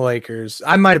more than the Lakers.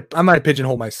 I might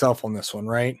pigeonhole myself on this one,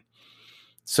 right?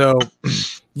 So,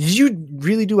 did you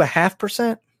really do a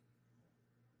 0.5%?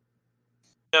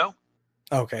 No.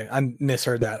 Okay, I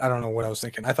misheard that. I don't know what I was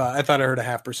thinking. I thought I heard a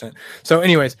 0.5%. So,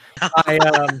 anyways,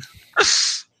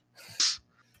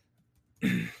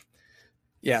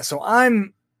 yeah. So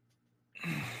I'm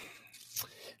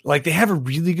like, they have a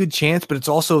really good chance, but it's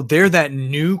also they're that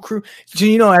new crew.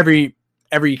 So, every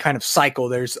every kind of cycle,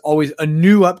 there's always a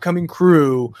new upcoming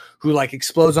crew who like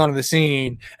explodes onto the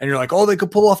scene, and you're like, oh, they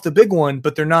could pull off the big one,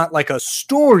 but they're not like a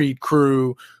storied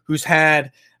crew who's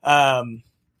had a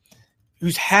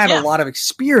lot of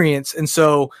experience. And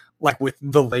so like with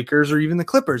the Lakers or even the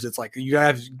Clippers, it's like you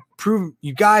guys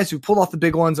who pulled off the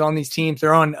big ones on these teams,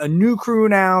 they're on a new crew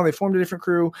now, they formed a different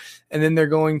crew, and then they're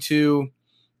going to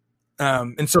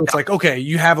and so it's like, okay,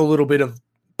 you have a little bit of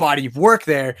body of work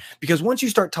there, because once you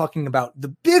start talking about the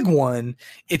big one,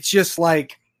 it's just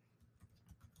like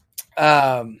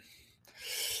it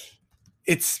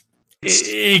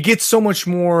gets so much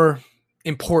more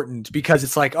important, because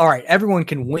it's like, all right, everyone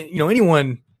can win,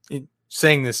 anyone,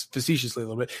 saying this facetiously a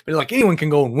little bit, but like anyone can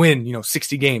go and win,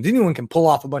 60 games. Anyone can pull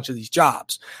off a bunch of these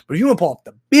jobs. But if you want to pull off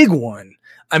the big one,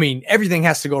 I mean, everything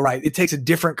has to go right. It takes a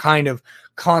different kind of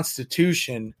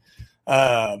constitution.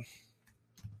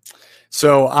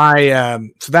 So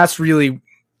that's really,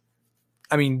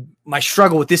 I mean, my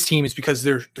struggle with this team is because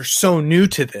they're so new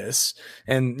to this,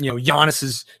 and Giannis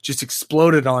has just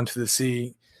exploded onto the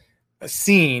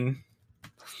scene,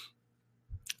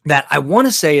 that I want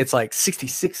to say it's like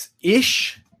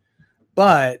 66-ish,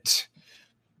 but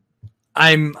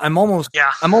I'm almost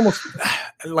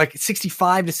like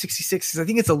 65 to 66, because I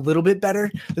think it's a little bit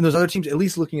better than those other teams, at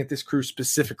least looking at this crew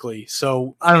specifically.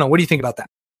 So I don't know. What do you think about that?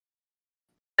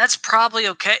 That's probably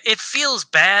okay. It feels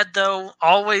bad though.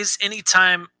 Always,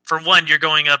 anytime, for one, you're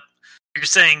going up, you're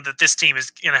saying that this team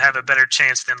is going to have a better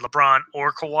chance than LeBron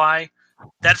or Kawhi.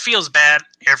 That feels bad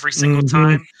every single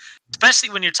time,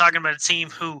 especially when you're talking about a team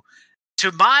who,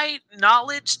 to my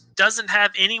knowledge, doesn't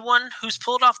have anyone who's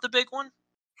pulled off the big one.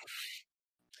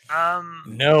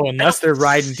 No, unless they're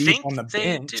riding deep on the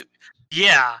bench. Do.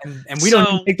 Yeah. And we don't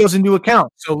even take those into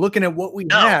account. So looking at what we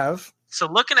have.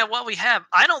 So looking at what we have,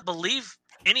 I don't believe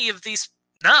any of these.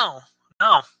 No.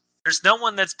 There's no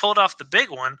one that's pulled off the big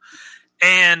one.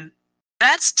 And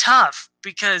that's tough,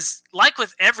 because like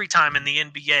with every time in the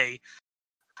NBA,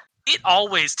 it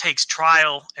always takes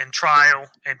trial and trial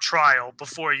and trial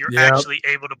before you're actually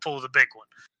able to pull the big one.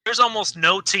 There's almost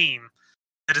no team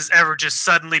that has ever just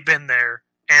suddenly been there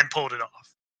and pulled it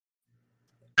off.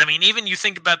 I mean, even you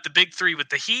think about the big three with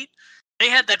the Heat, they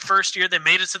had that first year, they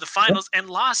made it to the finals and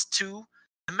lost to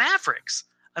the Mavericks.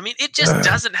 I mean, it just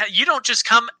doesn't you don't just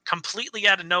come completely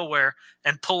out of nowhere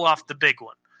and pull off the big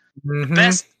one. The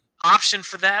best option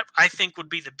for that, I think, would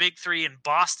be the big three in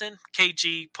Boston: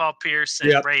 KG, Paul Pierce,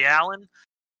 and Ray Allen.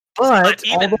 But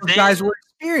even all those guys were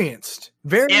experienced,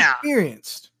 very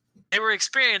experienced. They were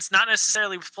experienced, not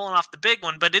necessarily pulling off the big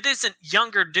one, but it isn't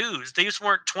younger dudes. These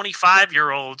weren't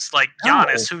 25-year-olds like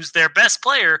Giannis, who's their best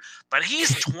player, but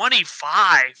he's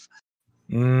 25.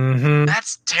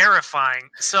 That's terrifying.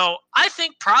 So I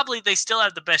think probably they still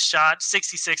have the best shot.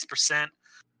 66%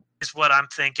 is what I'm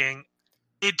thinking.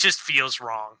 It just feels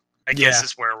wrong, I guess,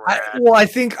 is where we're at. Well, I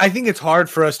think it's hard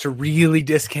for us to really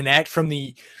disconnect from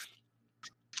the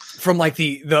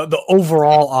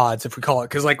overall odds, if we call it,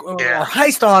 because our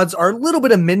heist odds are a little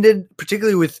bit amended,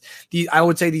 particularly with I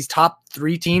would say these top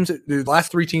three teams, the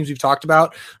last three teams we've talked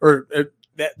about, or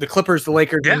the Clippers, the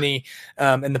Lakers, and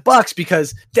the Bucks,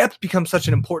 because depth becomes such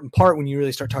an important part when you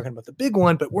really start talking about the big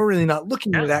one. But we're really not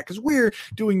looking at that, because we're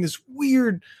doing this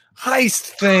weird heist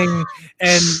thing,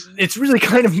 and it's really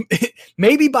kind of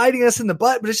maybe biting us in the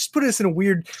butt, but it's just put us in a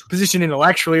weird position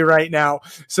intellectually right now.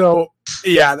 So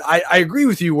I agree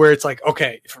with you, where it's like,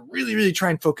 okay, if I really, really try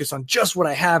and focus on just what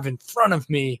I have in front of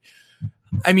me,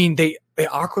 I mean, they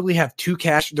awkwardly have two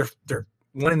cash. They're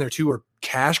one and their two are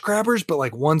cash grabbers, but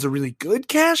like one's a really good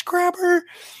cash grabber,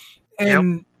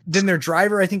 and then their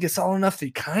driver, I think, is solid enough that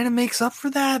he kind of makes up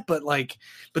for that. But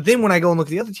then when I go and look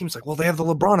at the other teams, like, well, they have the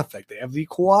LeBron effect, they have the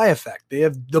Kawhi effect, they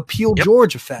have the Peel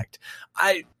George effect.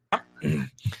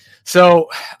 So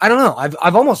I don't know.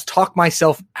 I've almost talked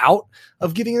myself out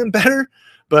of getting them better,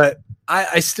 but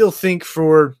I still think,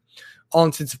 for all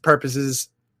intents and purposes,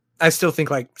 I still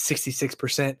think like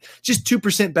 66%, just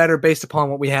 2% better based upon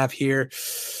what we have here.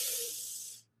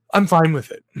 I'm fine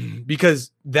with it,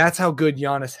 because that's how good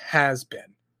Giannis has been.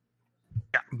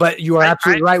 But you are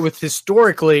absolutely right with,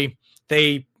 historically,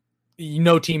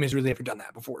 no team has really ever done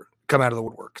that before, come out of the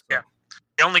woodwork. So. Yeah.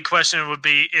 The only question would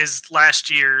be, is last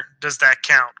year, does that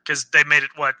count? Because they made it,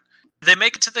 did they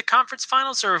make it to the conference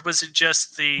finals, or was it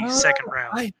just the second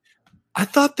round? I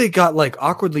thought they got like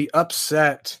awkwardly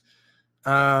upset.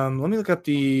 Let me look up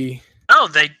the. Oh,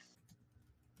 they.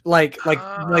 Like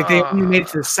they only made it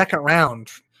to the second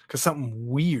round because something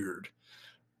weird.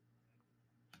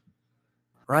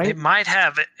 Right? They might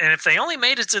have it, and if they only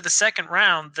made it to the second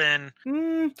round, then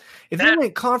if they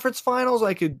went conference finals,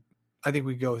 I could I think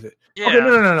we go with it. Yeah. Okay,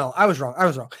 no. I was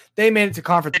wrong. They made it to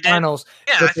conference finals,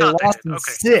 but they lost in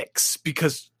 6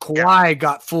 because Kawhi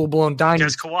got full-blown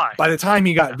dynasty. Kawhi. By the time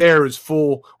he got there, it was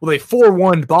full. Well, they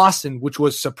 4-1 Boston, which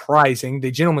was surprising.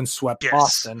 The gentlemen swept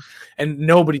Boston, and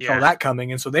nobody saw that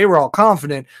coming, and so they were all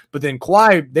confident. But then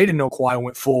Kawhi, they didn't know Kawhi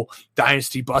went full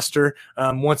dynasty buster.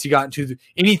 Once he got into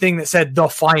anything that said the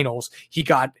finals, he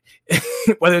got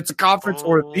whether it's a conference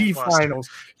or the finals.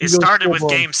 It started with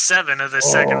Game 7 of the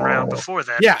second round before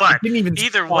that. Yeah, but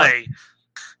either way,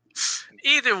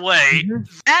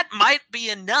 that might be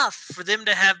enough for them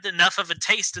to have enough of a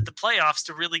taste of the playoffs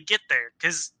to really get there.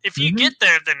 Because if you get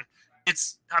there, then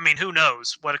it's, I mean, who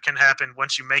knows what can happen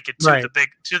once you make it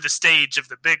to the stage of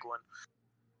the big one.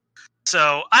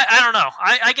 So I don't know.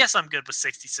 I guess I'm good with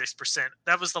 66%.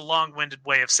 That was the long-winded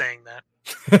way of saying that.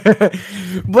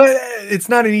 But it's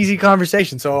not an easy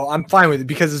conversation, so I'm fine with it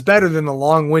because it's better than the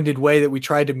long-winded way that we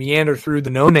tried to meander through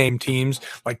the no-name teams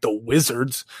like the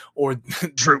Wizards or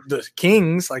the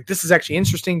Kings. Like, this is actually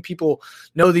interesting. People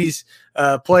know these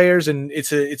players, and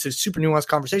it's a super nuanced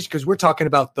conversation because we're talking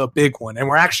about the big one, and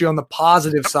we're actually on the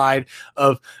positive side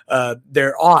of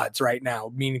their odds right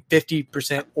now, meaning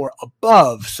 50% or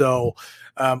above. So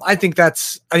I think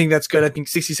that's good. I think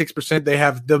 66%, they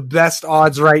have the best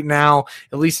odds right now,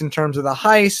 at least in terms of the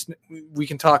heist. We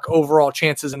can talk overall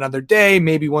chances another day,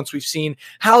 maybe once we've seen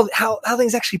how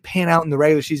things actually pan out in the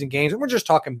regular season games. And we're just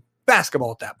talking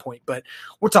basketball at that point, but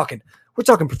we're talking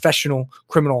professional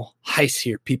criminal heists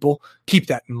here, people. Keep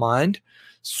that in mind.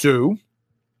 So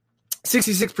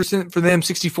 66% for them,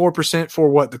 64% for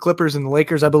what? The Clippers and the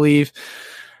Lakers, I believe.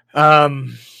 So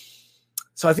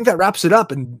I think that wraps it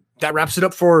up, and that wraps it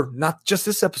up for not just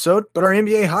this episode, but our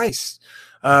NBA heists.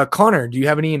 Connor, do you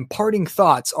have any imparting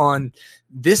thoughts on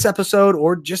this episode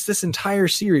or just this entire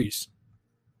series?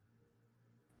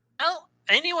 Well,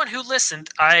 anyone who listened,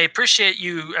 I appreciate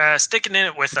you sticking in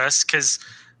it with us because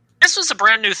this was a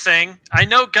brand new thing. I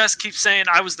know Gus keeps saying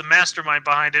I was the mastermind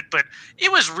behind it, but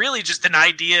it was really just an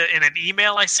idea in an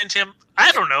email I sent him,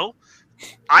 I don't know,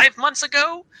 5 months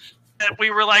ago. That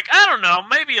we were like, I don't know,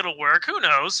 maybe it'll work. Who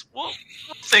knows? We'll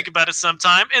think about it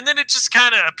sometime. And then it just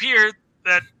kind of appeared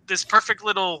that this perfect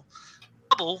little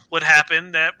bubble would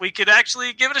happen that we could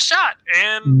actually give it a shot.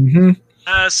 And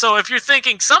so if you're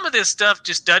thinking some of this stuff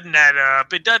just doesn't add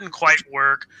up, it doesn't quite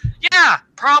work. Yeah,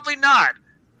 probably not.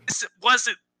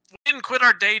 We didn't quit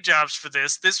our day jobs for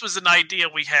this. This was an idea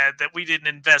we had that we didn't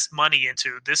invest money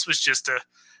into. This was just a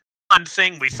fun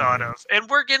thing we thought of. And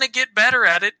we're going to get better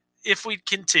at it if we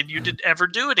continue to ever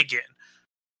do it again.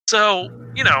 So,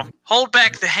 hold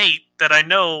back the hate that I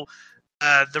know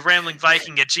the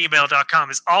ramblingviking@gmail.com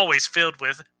is always filled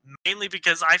with, mainly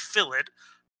because I fill it.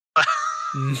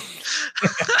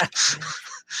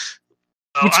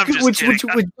 Which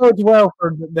bodes well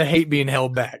for the hate being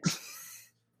held back.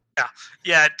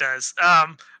 Yeah, it does.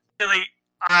 Really,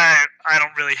 I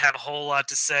don't really have a whole lot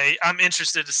to say. I'm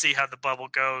interested to see how the bubble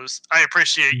goes. I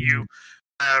appreciate you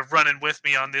running with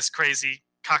me on this crazy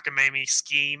cockamamie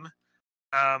scheme.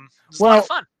 It was a lot of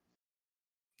fun.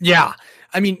 Yeah.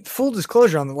 I mean, full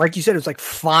disclosure on like you said, it was like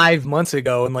 5 months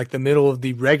ago in like the middle of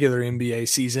the regular NBA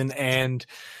season. And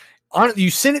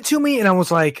you sent it to me and I was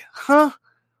like, huh?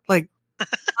 Like,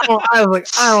 I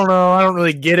don't know. I don't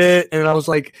really get it. And I was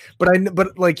like, but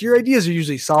like your ideas are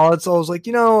usually solid. So I was like,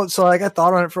 so like I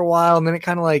thought on it for a while and then it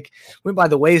kind of like went by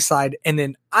the wayside. And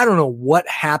then I don't know what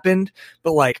happened,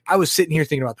 but like I was sitting here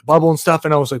thinking about the bubble and stuff.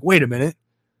 And I was like, wait a minute.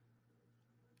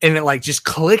 And it like just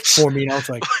clicked for me. And I was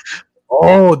like,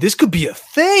 oh, this could be a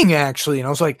thing actually. And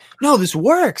I was like, no, this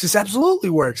works. This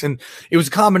absolutely works. And it was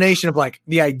a combination of like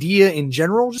the idea in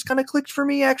general just kind of clicked for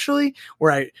me actually,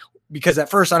 because at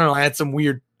first, I don't know, I had some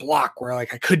weird block where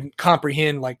like I couldn't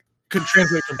comprehend, like couldn't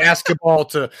translate from basketball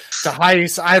to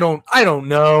heists. I don't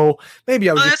know. Maybe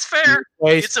I was. That's fair.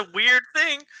 It's a weird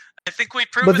thing. I think we've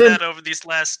proven that over these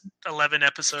last 11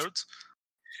 episodes.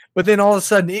 But then all of a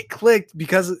sudden it clicked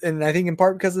and I think in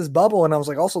part because of this bubble. And I was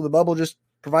like, also the bubble just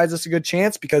provides us a good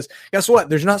chance because guess what?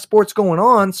 There's not sports going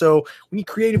on. So we need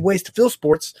creative ways to fill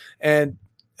sports and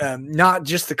not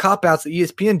just the cop-outs that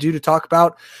ESPN do to talk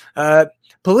about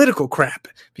political crap,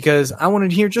 because I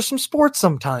wanted to hear just some sports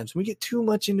sometimes. We get too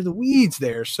much into the weeds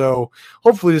there. So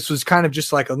hopefully this was kind of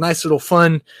just like a nice little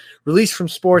fun release from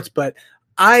sports. But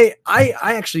I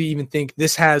actually even think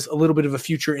this has a little bit of a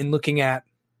future in looking at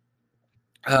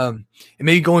and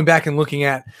maybe going back and looking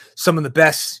at some of the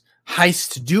best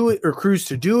heists to do it or crews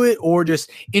to do it, or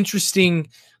just interesting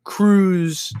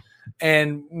crews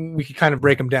and we could kind of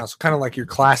break them down. So kind of like your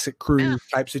classic crew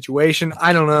type situation.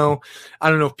 I don't know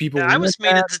if people. I was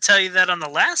meaning to tell you that on the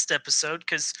last episode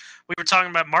because we were talking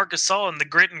about Marc Gasol and the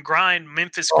grit and grind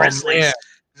Memphis Grizzlies. Man.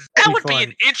 That would be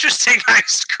an interesting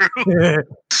heist crew.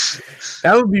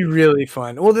 That would be really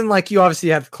fun. Well, then, like, you obviously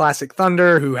have Classic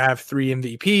Thunder, who have 3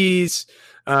 MVPs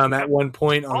at one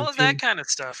point. On all of that kind of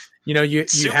stuff. You know, you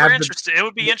super have interesting. It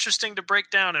would be interesting to break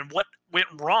down and what went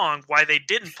wrong, why they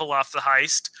didn't pull off the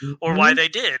heist, or why they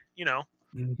did. You know,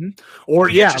 or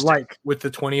like with the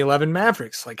 2011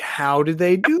 Mavericks, like how did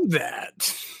they do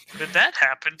that? Did that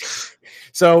happen?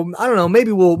 So I don't know.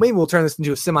 Maybe we'll turn this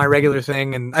into a semi-regular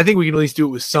thing, and I think we can at least do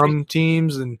it with some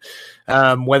teams, and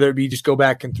whether it be just go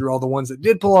back and through all the ones that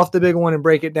did pull off the big one and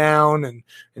break it down, and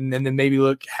then maybe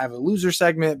have a loser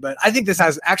segment. But I think this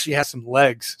actually has some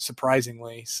legs,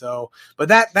 surprisingly. So, but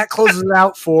that closes it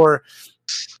out for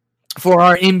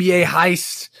our NBA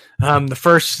heist, the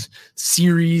first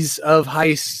series of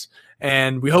heists,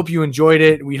 and we hope you enjoyed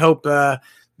it. We hope that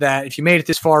if you made it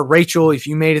this far, Rachel, if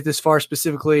you made it this far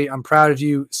specifically, I'm proud of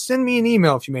you. Send me an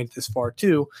email if you made it this far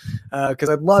too, because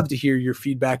I'd love to hear your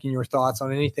feedback and your thoughts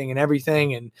on anything and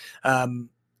everything. And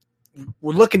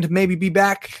we're looking to maybe be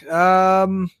back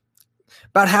about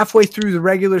halfway through the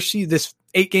regular season, this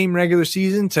 8-game regular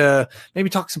season, to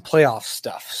maybe talk some playoff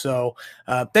stuff. So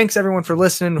thanks everyone for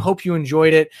listening. Hope you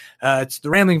enjoyed it. It's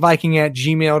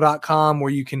theramblingviking@gmail.com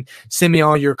where you can send me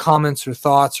all your comments or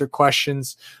thoughts or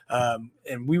questions.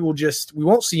 And we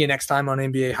won't see you next time on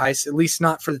NBA Heist, at least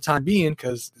not for the time being,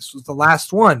 because this was the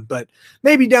last one, but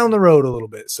maybe down the road a little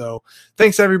bit. So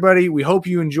thanks everybody. We hope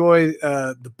you enjoy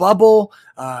the bubble.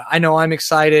 I know I'm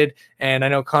excited, and I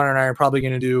know Connor and I are probably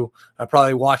going to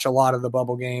probably watch a lot of the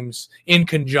bubble games in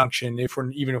conjunction,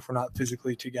 even if we're not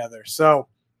physically together. So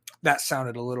that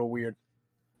sounded a little weird.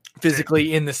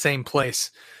 Physically in the same place.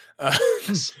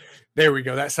 There we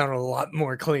go. That sounded a lot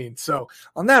more clean. So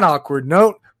on that awkward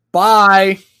note,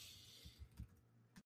 bye.